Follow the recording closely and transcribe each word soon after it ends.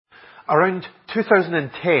Around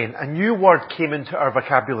 2010, a new word came into our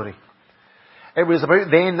vocabulary. It was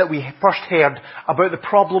about then that we first heard about the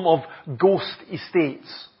problem of ghost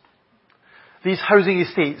estates. These housing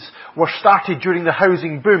estates were started during the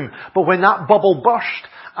housing boom, but when that bubble burst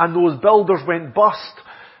and those builders went bust,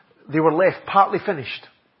 they were left partly finished,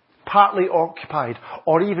 partly occupied,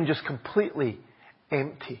 or even just completely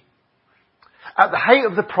empty. At the height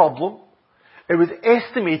of the problem, it was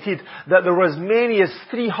estimated that there were as many as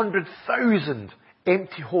 300,000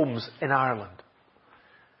 empty homes in Ireland,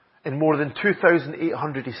 in more than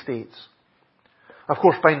 2,800 estates. Of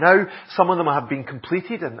course, by now, some of them have been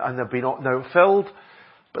completed and have been now filled,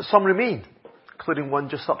 but some remain, including one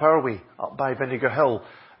just up our way, up by Vinegar Hill.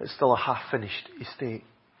 It's still a half-finished estate.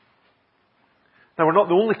 Now, we're not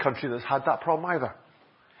the only country that's had that problem either.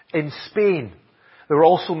 In Spain, there were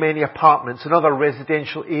also many apartments and other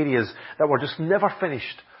residential areas that were just never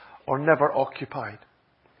finished or never occupied.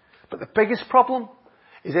 But the biggest problem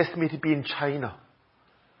is estimated to be in China,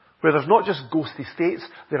 where there's not just ghost estates,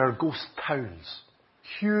 there are ghost towns.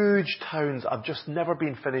 Huge towns have just never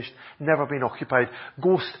been finished, never been occupied.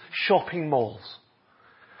 Ghost shopping malls.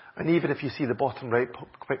 And even if you see the bottom right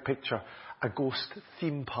quick picture, a ghost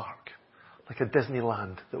theme park, like a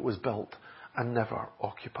Disneyland that was built and never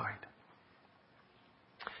occupied.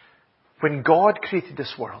 When God created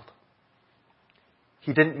this world,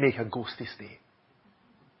 He didn't make a ghost estate.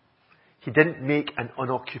 He didn't make an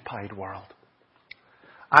unoccupied world.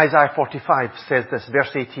 Isaiah 45 says this,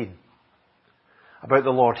 verse 18, about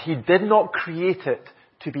the Lord. He did not create it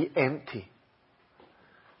to be empty,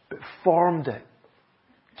 but formed it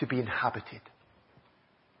to be inhabited.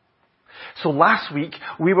 So last week,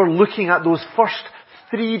 we were looking at those first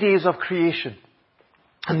 3 days of creation.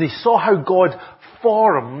 And we saw how God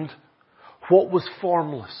formed what was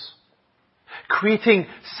formless, creating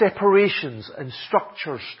separations and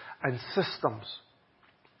structures and systems.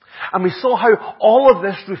 And we saw how all of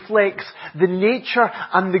this reflects the nature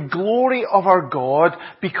and the glory of our God,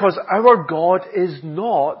 because our God is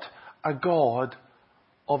not a God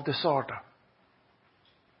of disorder.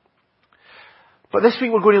 But this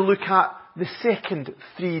week we're going to look at the second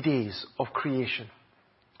 3 days of creation.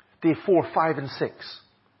 Day 4, 5 and 6.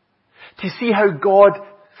 To see how God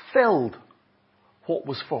filled what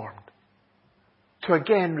was formed. To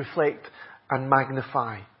again reflect and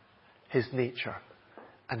magnify His nature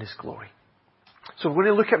and His glory. So we're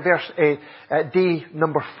going to look at day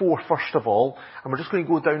number 4 first of all, and we're just going to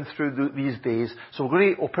go down through these days. So we're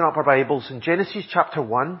going to open up our Bibles in Genesis chapter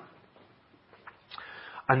 1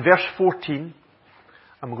 and verse 14,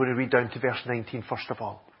 and we're going to read down to verse 19 first of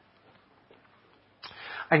all.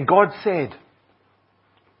 And God said,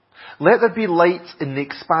 "Let there be light in the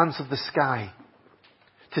expanse of the sky,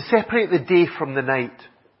 to separate the day from the night.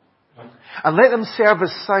 And let them serve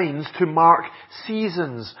as signs to mark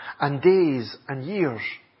seasons and days and years.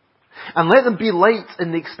 And let them be light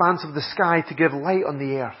in the expanse of the sky to give light on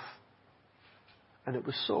the earth." And it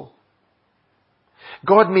was so.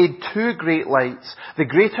 God made 2 great lights, the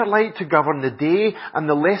greater light to govern the day and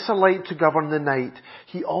the lesser light to govern the night.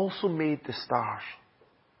 He also made the stars.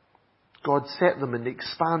 God set them in the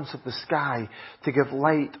expanse of the sky to give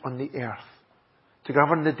light on the earth, to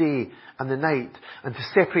govern the day and the night, and to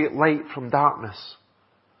separate light from darkness.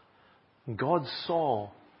 And God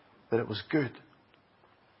saw that it was good.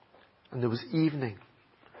 And there was evening,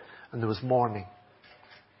 and there was morning,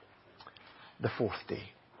 the 4th day.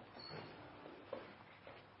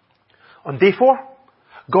 On day 4,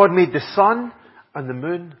 God made the sun and the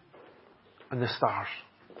moon and the stars.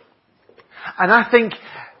 And I think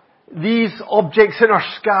these objects in our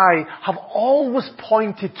sky have always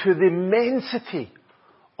pointed to the immensity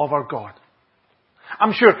of our God.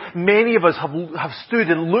 I'm sure many of us have stood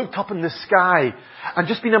and looked up in the sky and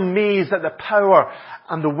just been amazed at the power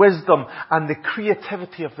and the wisdom and the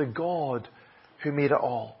creativity of the God who made it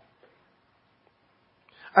all.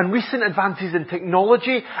 And recent advances in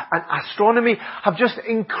technology and astronomy have just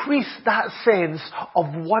increased that sense of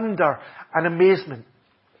wonder and amazement.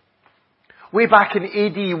 Way back in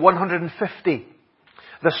AD 150,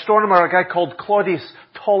 the astronomer, a guy called Claudius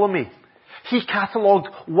Ptolemy, he catalogued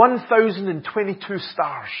 1,022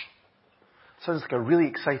 stars. Sounds like a really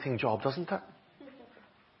exciting job, doesn't it?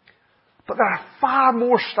 But there are far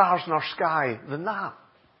more stars in our sky than that.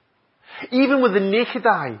 Even with the naked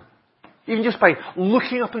eye, even just by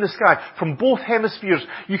looking up in the sky from both hemispheres,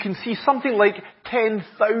 you can see something like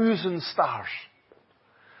 10,000 stars.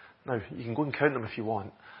 Now, you can go and count them if you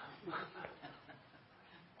want.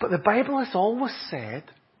 But the Bible has always said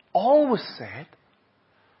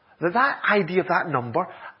that idea of that number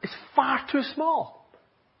is far too small.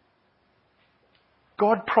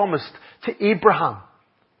 God promised to Abraham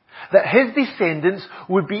that his descendants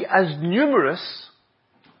would be as numerous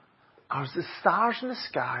as the stars in the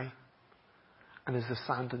sky and as the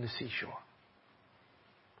sand on the seashore.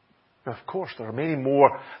 Now, of course, there are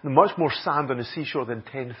much more sand on the seashore than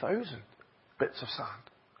 10,000 bits of sand.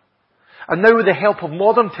 And now with the help of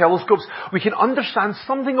modern telescopes, we can understand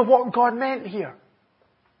something of what God meant here.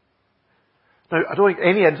 Now, I don't think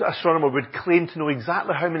any astronomer would claim to know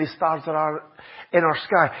exactly how many stars there are in our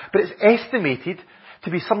sky, but it's estimated to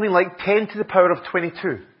be something like 10 to the power of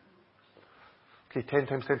 22. Okay, 10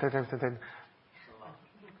 times 10 times 10 times 10.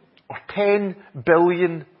 Or 10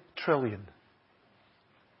 billion trillion.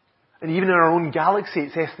 And even in our own galaxy,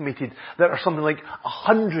 it's estimated there are something like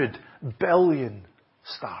 100 billion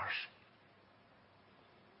stars.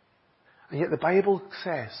 And yet the Bible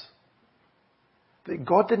says that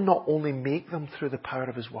God did not only make them through the power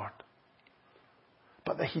of His Word,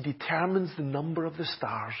 but that He determines the number of the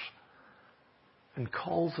stars and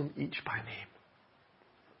calls them each by name.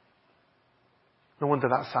 No wonder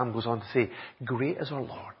that psalm goes on to say, "Great is our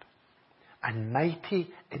Lord, and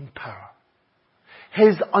mighty in power.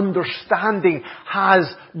 His understanding has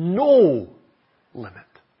no limit."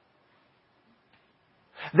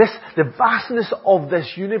 The vastness of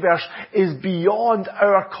this universe is beyond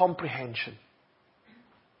our comprehension.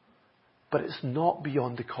 But it's not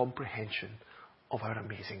beyond the comprehension of our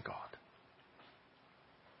amazing God.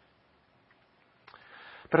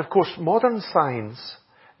 But of course, modern science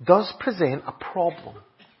does present a problem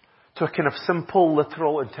to a kind of simple,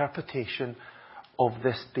 literal interpretation of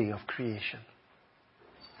this day of creation.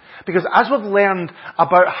 Because as we've learned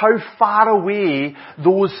about how far away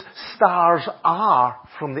those stars are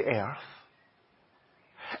from the earth,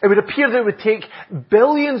 it would appear that it would take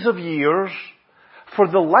billions of years for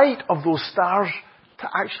the light of those stars to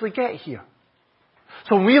actually get here.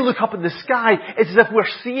 So when we look up in the sky, it's as if we're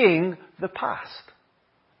seeing the past.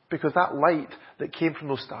 Because that light that came from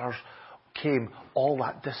those stars came all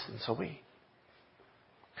that distance away.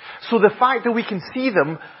 So the fact that we can see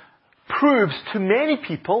them proves to many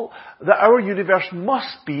people that our universe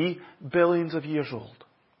must be billions of years old.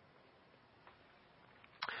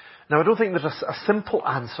 Now, I don't think there's a simple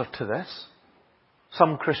answer to this.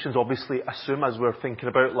 Some Christians obviously assume, as we were thinking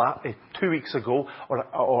about 2 weeks ago,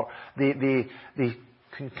 or they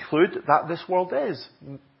conclude that this world is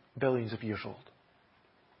billions of years old.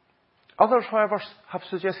 Others, however, have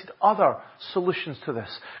suggested other solutions to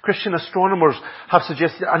this. Christian astronomers have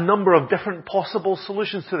suggested a number of different possible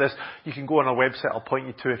solutions to this. You can go on our website, I'll point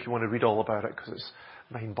you to if you want to read all about it, because it's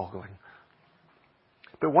mind-boggling.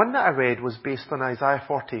 But one that I read was based on Isaiah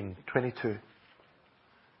 14:22,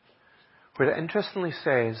 where it interestingly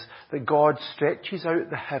says that God stretches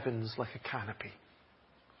out the heavens like a canopy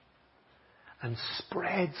and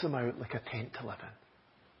spreads them out like a tent to live in.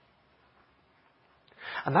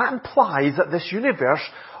 And that implies that this universe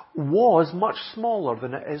was much smaller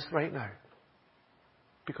than it is right now,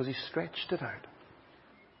 because He stretched it out.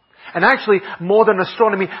 And actually, modern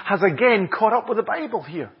astronomy has again caught up with the Bible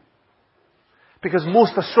here. Because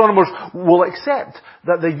most astronomers will accept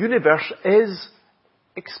that the universe is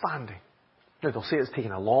expanding. Now, they'll say it's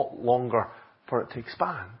taking a lot longer for it to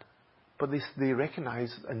expand, but they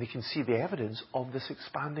recognize and they can see the evidence of this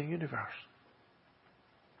expanding universe.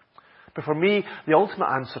 But for me, the ultimate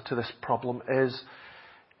answer to this problem is,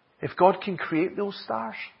 if God can create those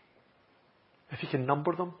stars, if He can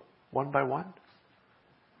number them one by one,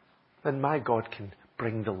 then my God can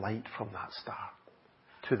bring the light from that star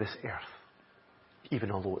to this earth,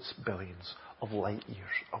 even although it's billions of light years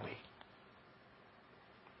away.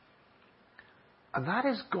 And that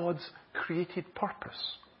is God's created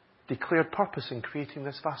purpose, declared purpose in creating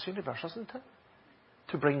this vast universe, isn't it?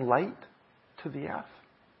 To bring light to the earth.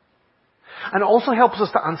 And it also helps us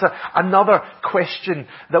to answer another question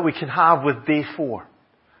that we can have with day 4.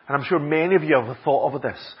 And I'm sure many of you have thought of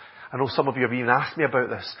this. I know some of you have even asked me about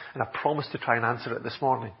this, and I promised to try and answer it this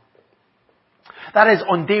morning. That is,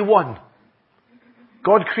 on day 1,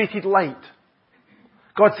 God created light.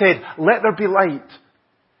 God said, "Let there be light."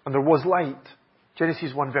 And there was light.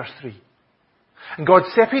 Genesis 1 verse 3. And God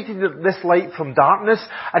separated this light from darkness,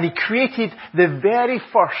 and He created the very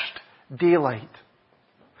first daylight.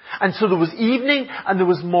 And so there was evening and there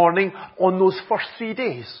was morning on those first 3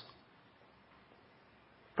 days.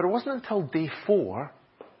 But it wasn't until day 4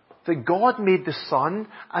 that God made the sun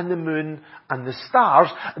and the moon and the stars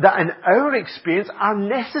that in our experience are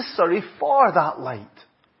necessary for that light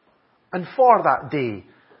and for that day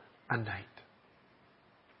and night.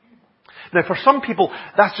 Now for some people,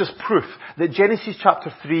 that's just proof that Genesis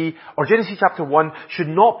chapter 3 or Genesis chapter 1 should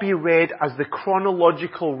not be read as the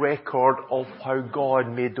chronological record of how God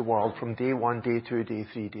made the world from day 1, day 2, day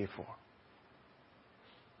 3, day 4.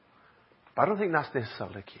 But I don't think that's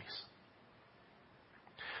necessarily the case.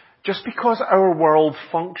 Just because our world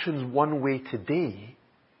functions one way today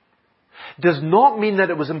does not mean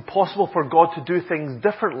that it was impossible for God to do things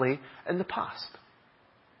differently in the past.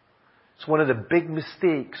 It's one of the big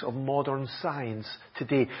mistakes of modern science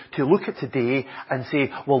today, to look at today and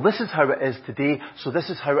say, well, this is how it is today, so this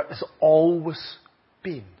is how it has always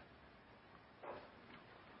been.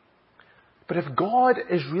 But if God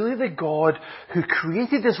is really the God who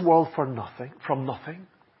created this world from nothing,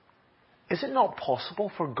 is it not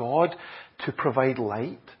possible for God to provide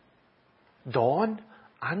light, dawn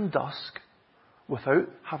and dusk, without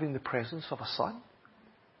having the presence of a sun?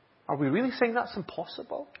 Are we really saying that's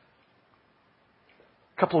impossible?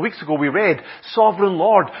 A couple of weeks ago we read, Sovereign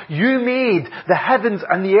Lord, you made the heavens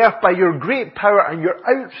and the earth by your great power and your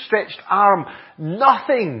outstretched arm.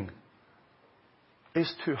 Nothing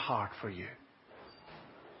is too hard for you.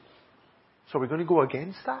 So we're going to go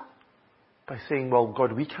against that by saying, well,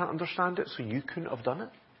 God, we can't understand it, so you couldn't have done it.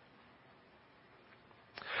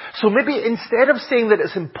 So maybe instead of saying that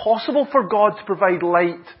it's impossible for God to provide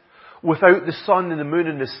light without the sun and the moon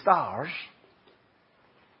and the stars,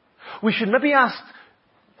 we should maybe ask,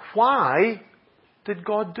 why did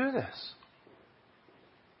God do this?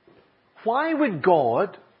 Why would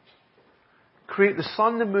God create the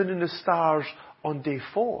sun, the moon and the stars on day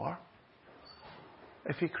 4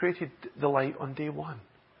 if He created the light on day 1?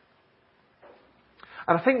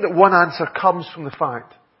 And I think that one answer comes from the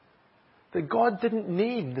fact that God didn't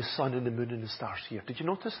name the sun and the moon and the stars here. Did you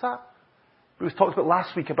notice that? We talked about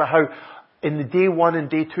last week about how in the day 1 and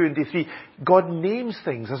day 2 and day 3, God names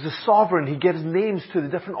things. As the sovereign, He gives names to the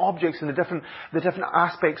different objects and the different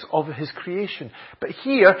aspects of His creation. But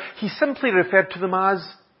here, He simply referred to them as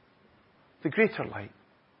the greater light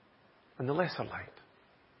and the lesser light.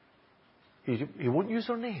 He won't use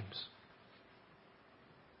their names.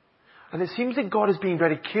 And it seems that God is being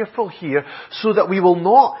very careful here so that we will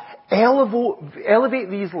not elevate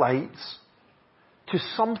these lights to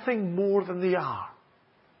something more than they are.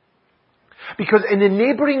 Because in the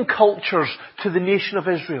neighbouring cultures to the nation of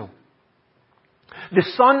Israel, the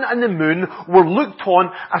sun and the moon were looked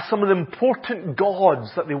on as some of the important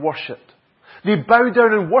gods that they worshipped. They bowed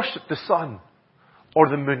down and worshipped the sun or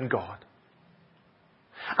the moon god.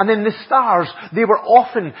 And then the stars, they were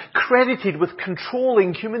often credited with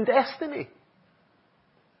controlling human destiny.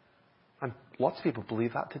 And lots of people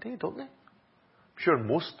believe that today, don't they? I'm sure in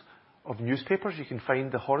most of newspapers you can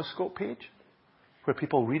find the horoscope page where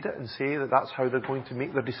people read it and say that that's how they're going to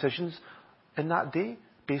make their decisions in that day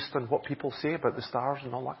based on what people say about the stars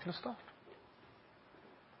and all that kind of stuff.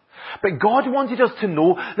 But God wanted us to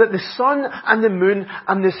know that the sun and the moon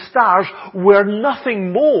and the stars were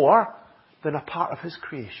nothing more than a part of His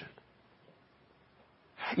creation.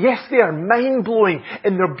 Yes, they are mind-blowing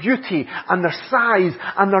in their beauty and their size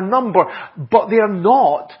and their number, but they are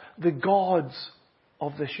not the gods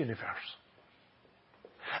of this universe.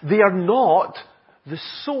 They are not the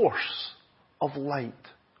source of light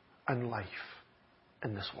and life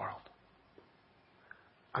in this world.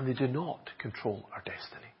 And they do not control our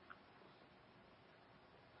destiny.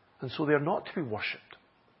 And so they are not to be worshipped.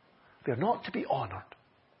 They are not to be honoured.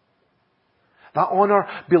 That honour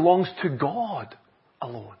belongs to God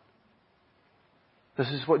alone. This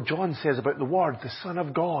is what John says about the Word, the Son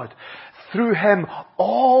of God. Through Him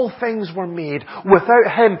all things were made.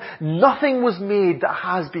 Without Him nothing was made that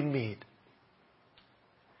has been made.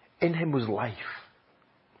 In Him was life.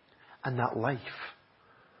 And that life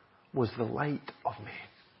was the light of men.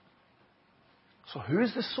 So who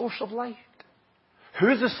is the source of light? Who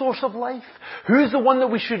is the source of life? Who is the one that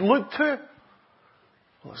we should look to?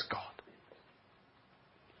 Well, it's God.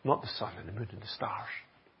 Not the sun and the moon and the stars.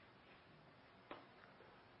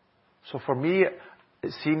 So for me,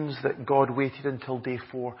 it seems that God waited until day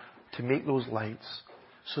 4 to make those lights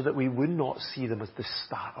so that we would not see them as the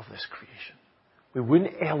start of this creation. We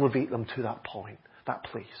wouldn't elevate them to that point, that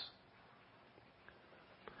place.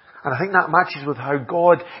 And I think that matches with how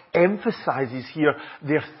God emphasizes here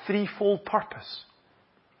their threefold purpose.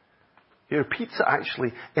 He repeats it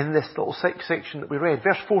actually in this little section that we read.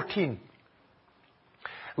 Verse 14.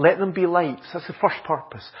 Let them be lights. That's the first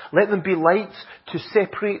purpose. Let them be lights to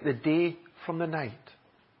separate the day from the night.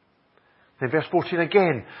 Then verse 14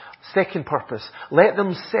 again. Second purpose. Let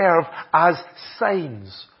them serve as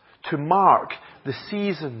signs to mark the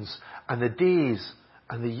seasons and the days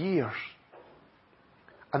and the years.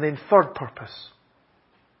 And then third purpose.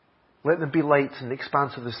 Let them be lights in the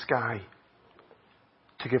expanse of the sky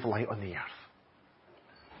to give light on the earth.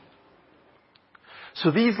 So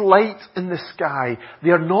these lights in the sky, they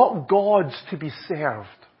are not gods to be served.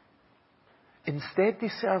 Instead, they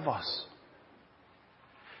serve us.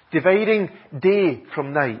 Dividing day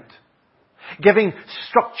from night. Giving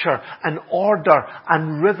structure and order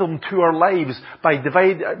and rhythm to our lives by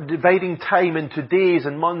dividing time into days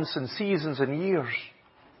and months and seasons and years.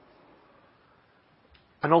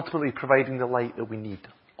 And ultimately providing the light that we need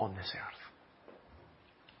on this earth.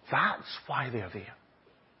 That's why they're there.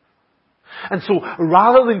 And so,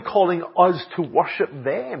 rather than calling us to worship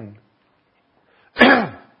them,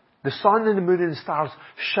 the sun and the moon and stars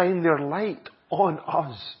shine their light on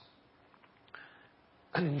us.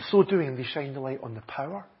 And in so doing, they shine the light on the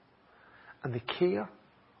power and the care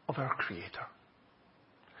of our Creator.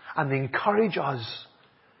 And they encourage us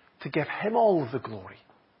to give Him all of the glory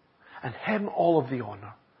and Him all of the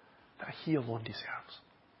honour that He alone deserves.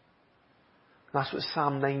 And that's what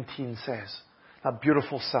Psalm 19 says. That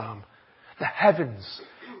beautiful psalm. The heavens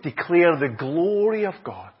declare the glory of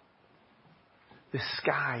God. The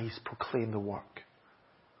skies proclaim the work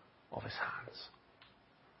of His hands.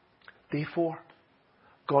 Therefore,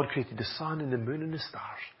 God created the sun and the moon and the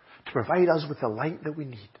stars to provide us with the light that we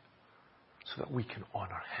need so that we can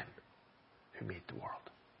honour Him who made the world.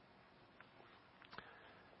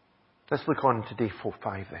 Let's look on to day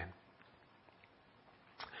 5 then.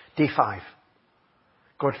 Day 5.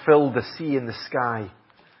 God filled the sea and the sky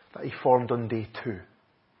that He formed on day 2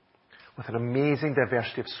 with an amazing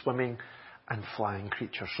diversity of swimming and flying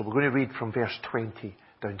creatures. So we're going to read from verse 20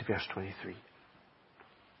 down to verse 23.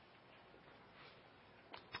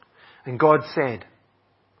 And God said,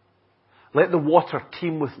 "Let the water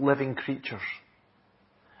teem with living creatures,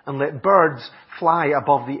 and let birds fly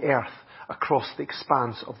above the earth across the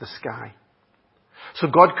expanse of the sky." So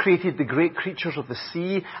God created the great creatures of the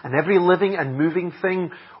sea and every living and moving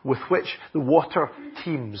thing with which the water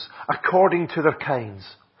teems, according to their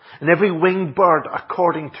kinds, and every winged bird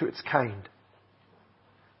according to its kind.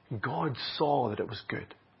 God saw that it was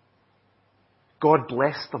good. God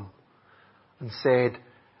blessed them and said,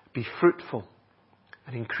 "Be fruitful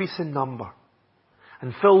and increase in number,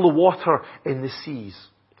 and fill the water in the seas,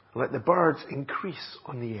 and let the birds increase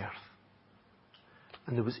on the earth."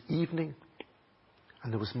 And there was evening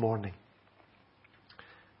and there was morning,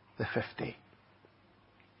 the 5th day.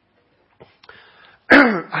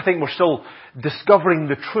 I think we're still discovering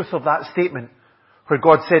the truth of that statement where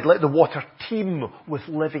God said, "Let the water teem with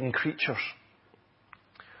living creatures."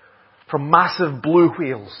 From massive blue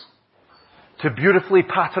whales to beautifully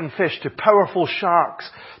patterned fish, to powerful sharks,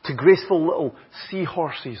 to graceful little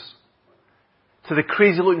seahorses, to the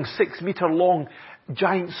crazy-looking 6-metre-long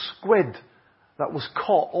giant squid that was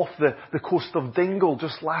caught off the coast of Dingle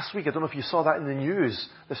just last week. I don't know if you saw that in the news.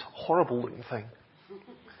 This horrible-looking thing.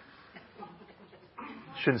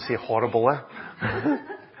 Shouldn't say horrible, eh?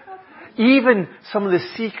 Even some of the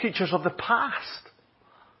sea creatures of the past.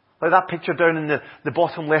 Like that picture down in the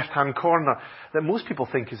bottom left-hand corner that most people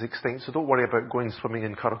think is extinct, so don't worry about going swimming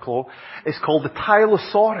in Curracloe. It's called the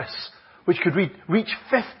Tylosaurus, which could reach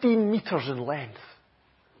 15 metres in length.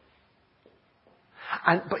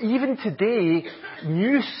 But even today,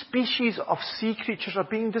 new species of sea creatures are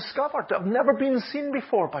being discovered that have never been seen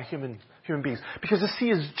before by human beings, because the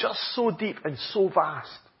sea is just so deep and so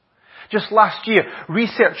vast. Just last year,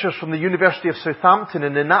 researchers from the University of Southampton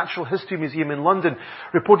and the Natural History Museum in London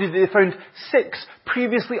reported that they found 6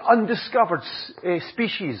 previously undiscovered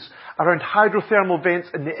species around hydrothermal vents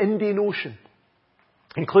in the Indian Ocean,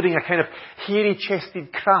 including a kind of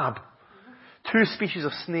hairy-chested crab, 2 species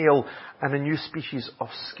of snail, and a new species of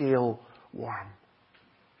scale worm.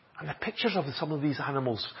 And the pictures of some of these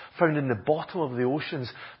animals found in the bottom of the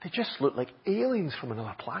oceans, they just look like aliens from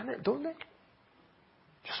another planet, don't they?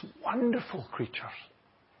 Just wonderful creatures.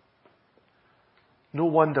 No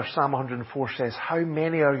wonder Psalm 104 says, "How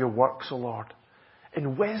many are your works, O Lord?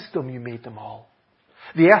 In wisdom you made them all.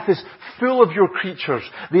 The earth is full of your creatures.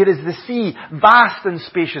 There is the sea, vast and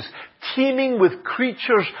spacious, teeming with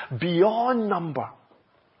creatures beyond number.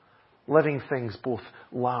 Living things both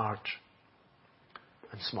large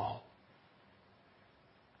and small."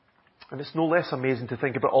 And it's no less amazing to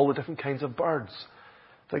think about all the different kinds of birds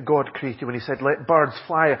that God created when He said, "Let birds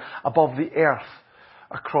fly above the earth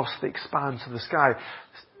across the expanse of the sky."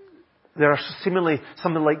 There are seemingly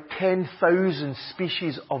something like 10,000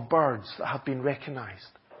 species of birds that have been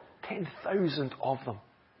recognised. 10,000 of them.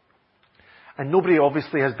 And nobody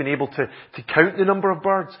obviously has been able to count the number of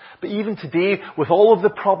birds. But even today, with all of the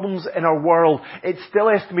problems in our world, it's still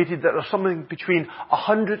estimated that there's something between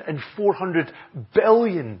 100 and 400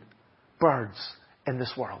 billion birds in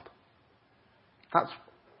this world. That's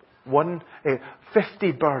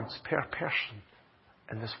 50 birds per person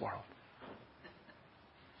in this world.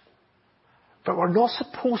 But we're not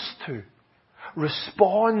supposed to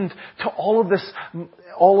respond to all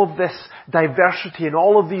of this diversity and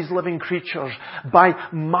all of these living creatures by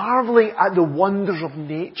marveling at the wonders of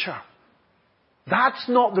nature. That's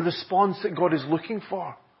not the response that God is looking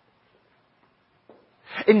for.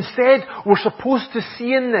 Instead, we're supposed to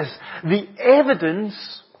see in this the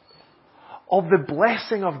evidence of the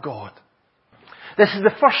blessing of God. This is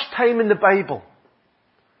the first time in the Bible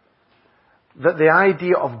that the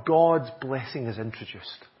idea of God's blessing is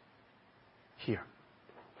introduced. Here.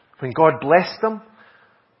 When God blessed them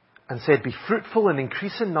and said, "Be fruitful and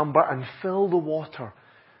increase in number and fill the water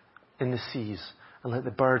in the seas and let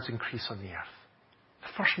the birds increase on the earth." The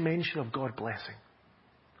first mention of God blessing.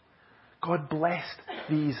 God blessed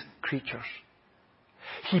these creatures.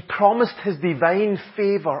 He promised His divine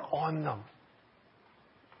favour on them.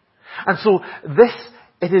 And so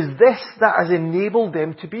it is this that has enabled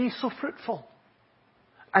them to be so fruitful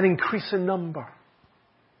and increase in number.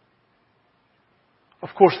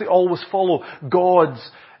 Of course, they always follow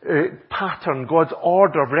God's pattern, God's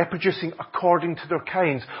order of reproducing according to their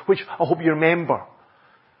kinds, which I hope you remember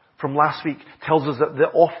from last week tells us that the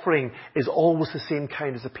offering is always the same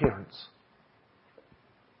kind as the parents.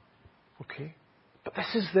 Okay? But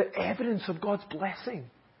this is the evidence of God's blessing.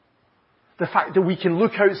 The fact that we can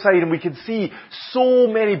look outside and we can see so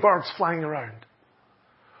many birds flying around.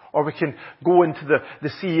 Or we can go into the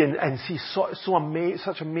sea and see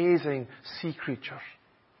such amazing sea creatures.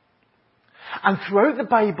 And throughout the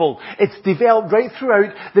Bible, it's developed right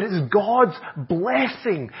throughout that it's God's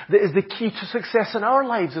blessing that is the key to success in our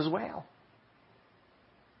lives as well.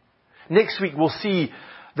 Next week we'll see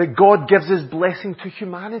that God gives His blessing to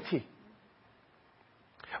humanity.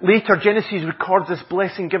 Later, Genesis records this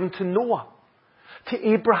blessing given to Noah, to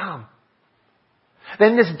Abraham.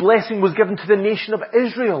 Then this blessing was given to the nation of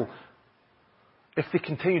Israel if they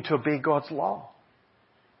continue to obey God's law.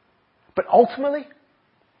 But ultimately,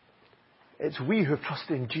 it's we who have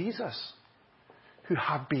trusted in Jesus who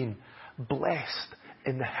have been blessed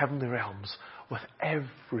in the heavenly realms with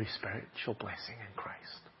every spiritual blessing in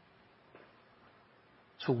Christ.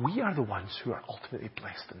 So we are the ones who are ultimately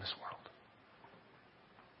blessed in this world.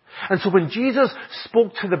 And so when Jesus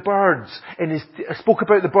spoke about the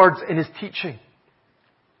birds in His teaching,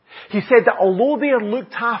 He said that although they are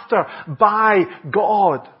looked after by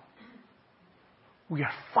God, we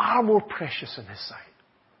are far more precious in His sight.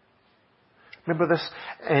 Remember this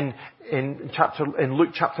in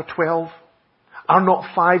Luke chapter 12? Are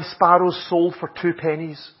not 5 sparrows sold for 2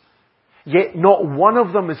 pennies? Yet not one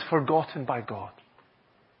of them is forgotten by God.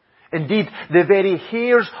 Indeed, the very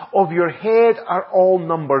hairs of your head are all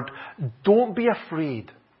numbered. Don't be afraid.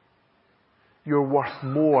 You're worth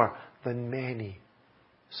more than many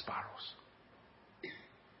sparrows.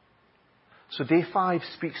 So day 5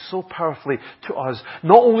 speaks so powerfully to us,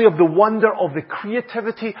 not only of the wonder of the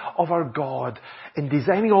creativity of our God in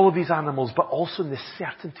designing all of these animals, but also in the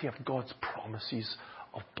certainty of God's promises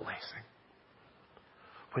of blessing.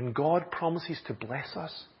 When God promises to bless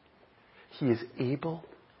us, He is able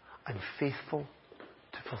and faithful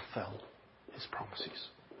to fulfill His promises.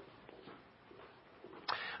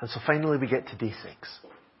 And so finally we get to day 6,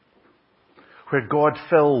 where God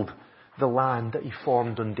filled the land that He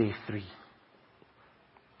formed on day 3.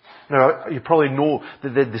 Now, you probably know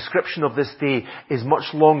that the description of this day is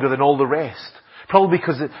much longer than all the rest. Probably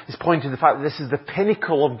because it's pointing to the fact that this is the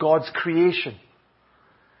pinnacle of God's creation.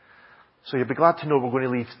 So you'll be glad to know we're going to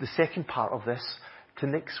leave the second part of this to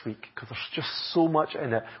next week, because there's just so much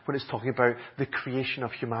in it when it's talking about the creation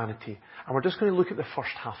of humanity. And we're just going to look at the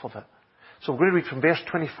first half of it. So we're going to read from verse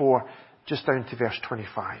 24 just down to verse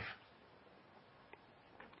 25.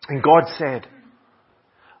 And God said,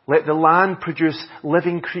 "Let the land produce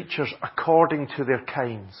living creatures according to their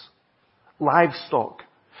kinds, livestock,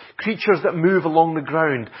 creatures that move along the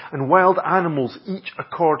ground, and wild animals, each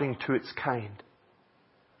according to its kind."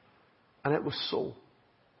 And it was so.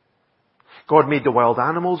 God made the wild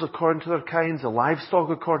animals according to their kinds, the livestock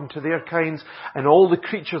according to their kinds, and all the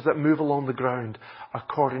creatures that move along the ground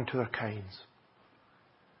according to their kinds.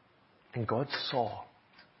 And God saw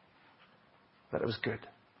that it was good.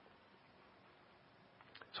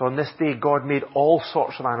 So on this day, God made all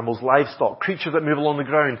sorts of animals, livestock, creatures that move along the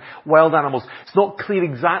ground, wild animals. It's not clear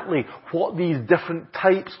exactly what these different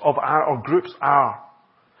types of or groups are.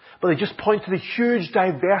 But they just point to the huge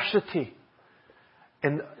diversity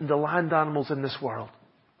in the land animals in this world.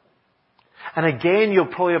 And again, you'll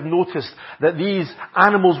probably have noticed that these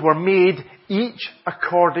animals were made each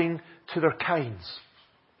according to their kinds.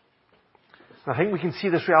 And I think we can see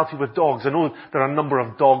this reality with dogs. I know there are a number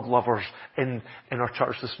of dog lovers in our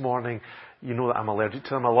church this morning. You know that I'm allergic to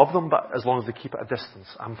them. I love them, but as long as they keep at a distance,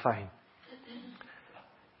 I'm fine.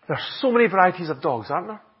 There's so many varieties of dogs, aren't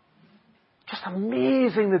there? Just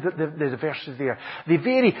amazing the diversity there. They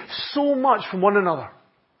vary so much from one another.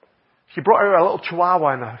 If you brought out a little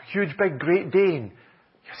Chihuahua and a huge big Great Dane,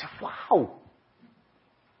 you say, wow.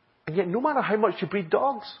 And yet no matter how much you breed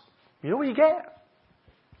dogs, you know what you get?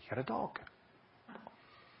 You get a dog.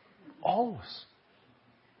 Always.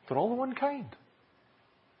 They're all of one kind.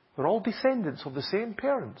 They're all descendants of the same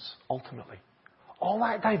parents, ultimately. All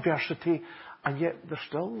that diversity, and yet they're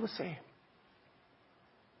still the same.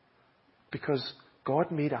 Because God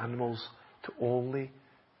made animals to only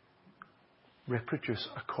reproduce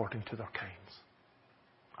according to their kinds.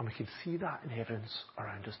 And we can see that in evidence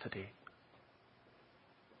around us today.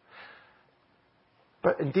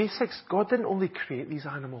 But in day 6, God didn't only create these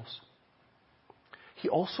animals. He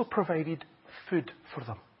also provided food for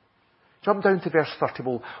them. Jump down to verse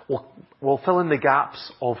 30. We'll fill in the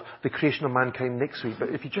gaps of the creation of mankind next week. But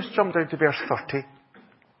if you just jump down to verse 30,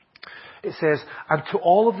 it says, and to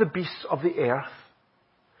all of the beasts of the earth,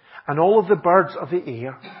 and all of the birds of the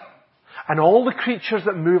air, and all the creatures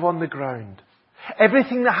that move on the ground,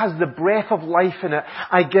 everything that has the breath of life in it,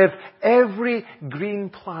 I give every green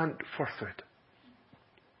plant for food.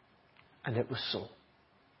 And it was so.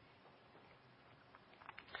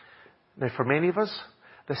 Now, for many of us,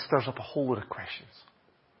 this stirs up a whole lot of questions.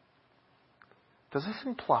 Does this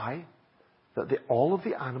imply that all of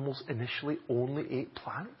the animals initially only ate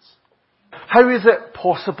plants? How is it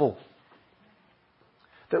possible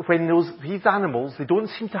that when these animals, they don't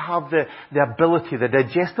seem to have the ability, the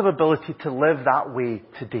digestive ability to live that way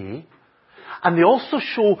today, and they also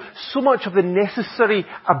show so much of the necessary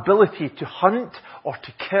ability to hunt or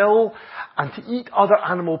to kill and to eat other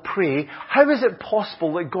animal prey, how is it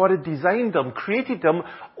possible that God had designed them, created them,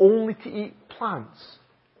 only to eat plants?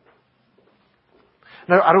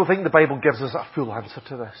 Now, I don't think the Bible gives us a full answer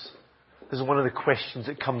to this. This is one of the questions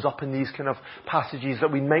that comes up in these kind of passages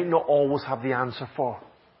that we might not always have the answer for.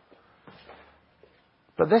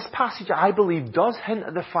 But this passage, I believe, does hint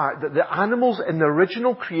at the fact that the animals in the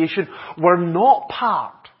original creation were not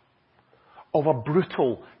part of a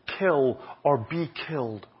brutal kill or be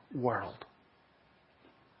killed world.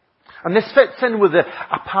 And this fits in with the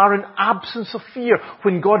apparent absence of fear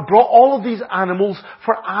when God brought all of these animals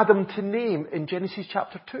for Adam to name in Genesis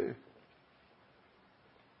chapter 2.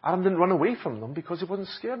 Adam didn't run away from them because he wasn't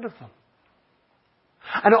scared of them.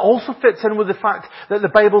 And it also fits in with the fact that the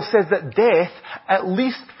Bible says that death, at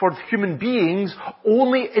least for human beings,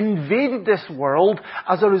 only invaded this world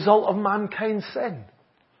as a result of mankind's sin.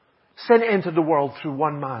 Sin entered the world through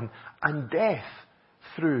one man, and death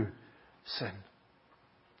through sin.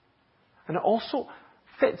 And it also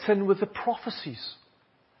fits in with the prophecies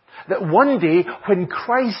that one day, when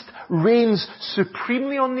Christ reigns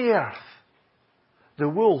supremely on the earth, the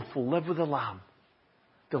wolf will live with the lamb.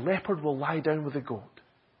 The leopard will lie down with the goat.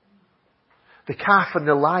 The calf and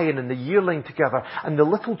the lion and the yearling together, and the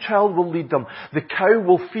little child will lead them. The cow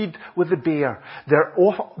will feed with the bear.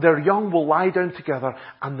 Their young will lie down together,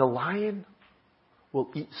 and the lion will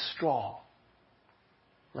eat straw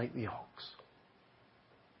like the ox.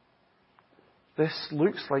 This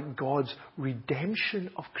looks like God's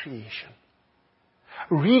redemption of creation.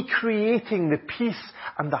 Recreating the peace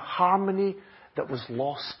and the harmony that was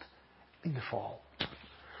lost in the fall.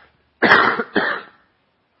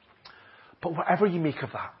 But whatever you make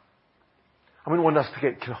of that, I wouldn't want us to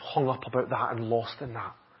get kind of hung up about that and lost in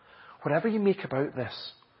that. Whatever you make about this,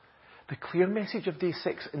 the clear message of day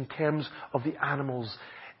 6 in terms of the animals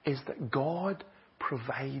is that God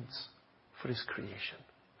provides for His creation.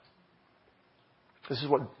 This is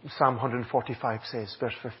what Psalm 145 says,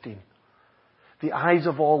 verse 15. The eyes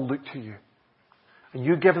of all look to you, and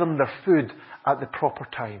you give them their food at the proper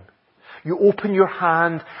time. You open your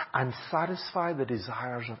hand and satisfy the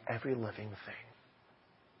desires of every living thing.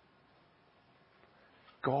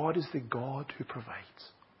 God is the God who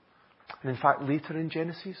provides. And in fact, later in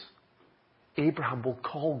Genesis, Abraham will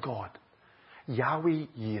call God Yahweh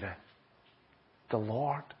Yireh, the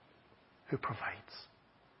Lord who provides.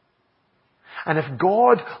 And if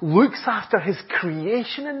God looks after His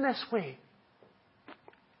creation in this way,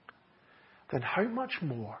 then how much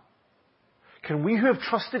more can we who have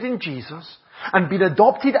trusted in Jesus and been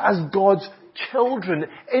adopted as God's children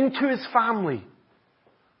into His family,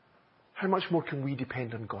 how much more can we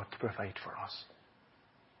depend on God to provide for us?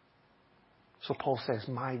 So Paul says,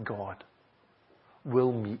 my God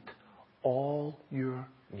will meet all your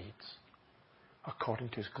needs according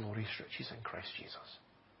to his glorious riches in Christ Jesus.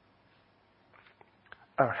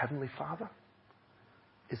 Our Heavenly Father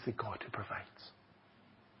is the God who provides.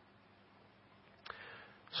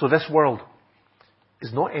 So this world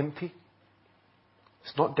is not empty.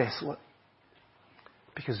 It's not desolate.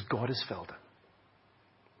 Because God has filled it.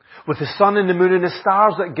 With the sun and the moon and the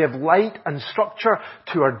stars that give light and structure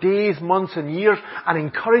to our days, months and years and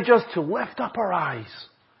encourage us to lift up our eyes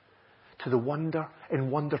to the wonder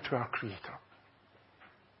to our Creator.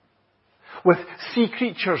 With sea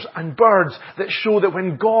creatures and birds that show that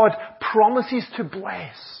when God promises to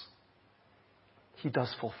bless, He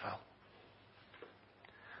does fulfill.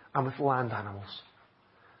 And with land animals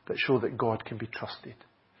that show that God can be trusted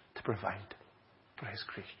to provide for His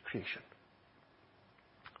creation.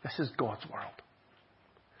 This is God's world.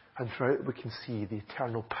 And throughout it we can see the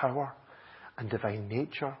eternal power and divine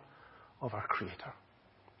nature of our Creator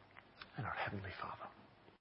and our Heavenly Father.